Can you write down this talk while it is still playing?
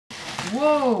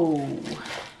Wow.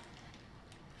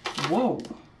 Wow.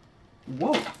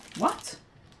 Wow. What?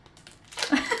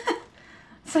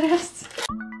 Seriøst?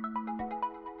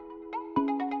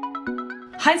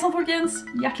 Hei sann folkens!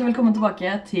 Hjertelig velkommen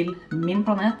tilbake til min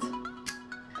planet.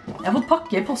 Jeg har fått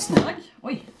pakke i posten i dag.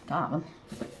 Oi, dæven.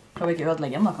 Kan vi ikke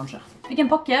ødelegge den da, kanskje? Jeg fikk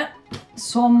en pakke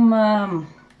som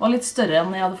var litt større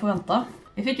enn jeg hadde forventet.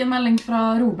 Jeg fikk en melding fra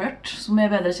Robert, som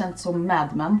er bedre kjent som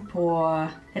Madman på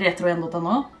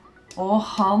retro1.no. Og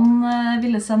han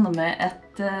ville sende meg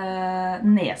et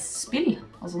NES-spill,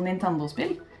 altså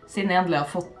Nintendo-spill, siden jeg endelig har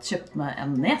fått kjøpt meg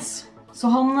en NES.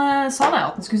 Så han sa det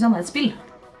at han skulle sende et spill.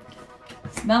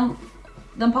 Men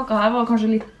den pakka her var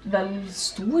kanskje litt vel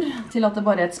stor til at det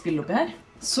bare er et spill oppi her.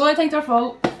 Så jeg tenkte i hvert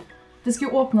fall det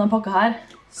skulle åpne den pakka her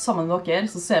sammen med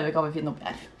dere, så ser vi hva vi finner oppi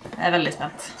her. Jeg er veldig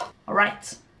spent.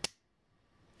 Alright.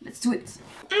 Let's do it.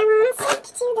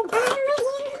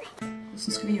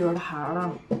 Hvordan skal vi gjøre det her da?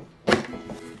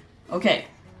 Ok.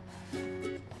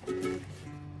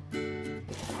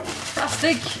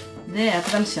 Plastikk. Det er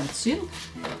et velkjent syn.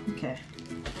 Ok.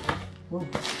 Wow.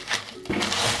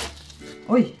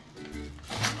 Oi.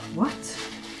 What?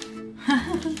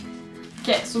 Ok,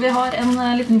 så vi har en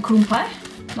liten klump her.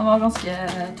 Den var ganske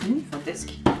tung,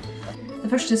 faktisk. Det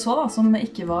første jeg så da, som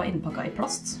ikke var innpakket i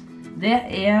plast, det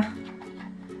er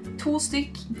 2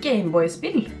 stykk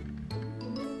Gameboy-spill.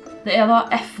 Det er da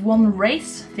F1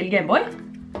 Race til Gameboy,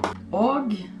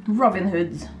 og Robin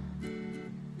Hood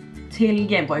til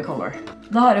Gameboy Color.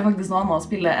 Da har jeg faktisk noe annet å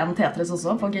spille enn Tetris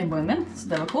også på Gameboyen min, så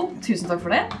det var cool. Tusen takk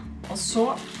for det. Og så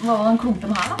var det den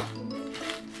klumpen her da.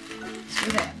 Skal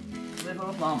vi se. Vi får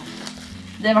åpne den.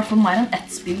 Det er i hvert fall mer enn ett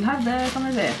spill her, det kan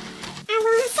vi se.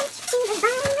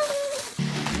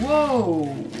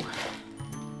 Wow!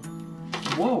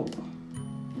 Wow!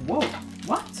 Wow!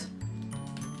 What?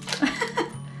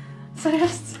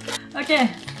 Seriøst? Ok.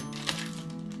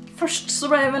 Først så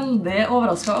ble jeg veldig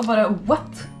overrasket og bare,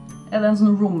 what? Er det en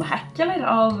sånn romhack, eller?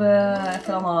 Av et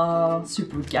eller annet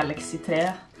Super Galaxy 3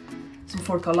 som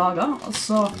folk har laget. Og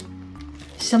så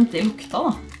kjente jeg lukta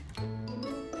da.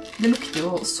 Det lukter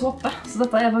jo såpe, så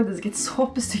dette er faktisk et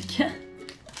såpestykke.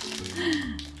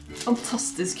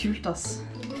 Fantastisk kult, ass.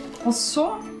 Og så...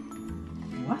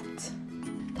 What?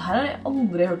 Dette har jeg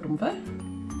aldri hørt om før.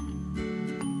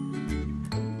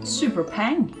 Super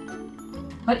Pang.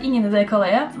 Har ingen idé hva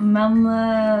det er, men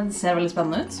det ser veldig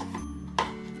spennende ut.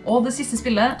 Og det siste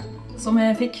spillet som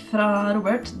jeg fikk fra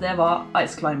Robert, det var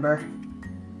Ice Climber.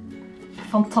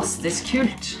 Fantastisk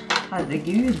kult.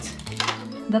 Herregud.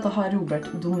 Dette har Robert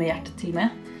donert til meg.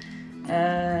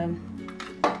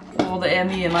 Og det er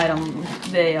mye mer enn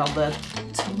det jeg hadde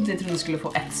trodd. Jeg trodde jeg skulle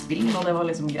få ett spill, og det var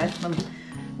liksom greit, men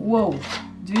wow,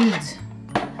 dude.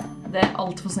 Det er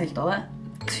alt for snilt av det.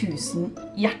 Tusen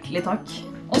hjertelig takk.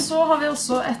 Og så har vi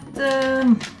også et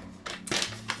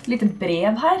lite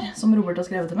brev her, som Robert har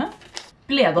skrevet til meg.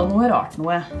 Ble da noe rart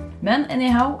noe. Men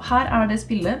anyhow, her er det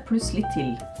spillet pluss litt til.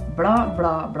 Bla,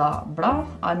 bla, bla, bla.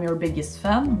 I'm your biggest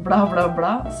fan. Bla, bla,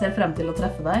 bla. Ser frem til å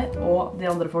treffe deg og de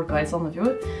andre folka i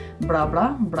Sandefjord. Bla, bla,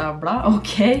 bla, bla.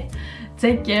 Ok.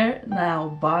 Take care now.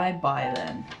 Bye, bye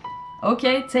then.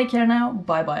 Ok, take care now.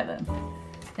 Bye, bye then.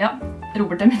 Ja,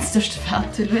 Robert er min største fan,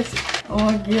 tydeligvis.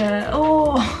 Og,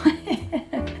 åh!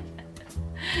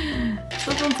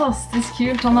 Så fantastisk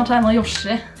kult. Han har tegnet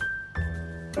Yoshi.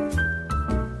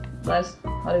 Der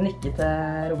har jeg nikket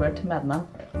til Robert, Madman.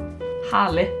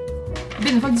 Herlig. Jeg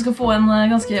begynner faktisk å få en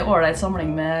ganske ålreit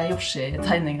samling med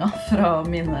Yoshi-tegninger fra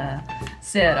mine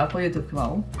seere på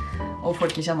YouTube-kanalen og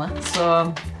folk jeg kjenner, så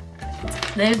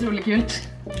det er utrolig kult.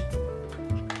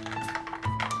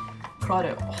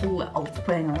 Klarer jeg å holde alt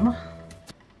på en gang da.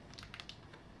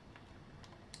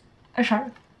 Jeg selv.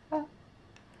 Ja.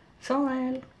 Sånn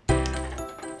vel.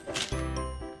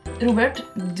 Robert,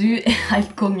 du er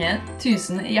helt konge.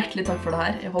 Tusen hjertelig takk for det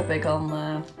her. Jeg håper jeg kan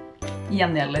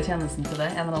gjengjelde tjenesten til det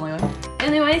en eller annen gang.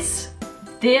 Anyways,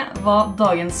 det var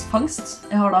dagens fangst.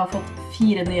 Jeg har da fått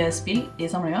 4 nye spill i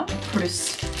samlingen,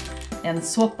 pluss en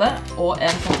såpe og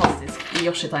en fantastisk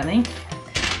Yoshi-tegning.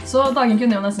 Så dagen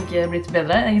kunne jo nesten ikke blitt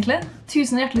bedre, egentlig.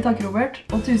 Tusen hjertelig takk, Robert,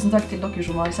 og tusen takk til dere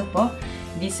som har sett på.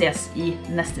 Vi ses i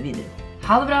neste video.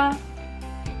 Ha det bra!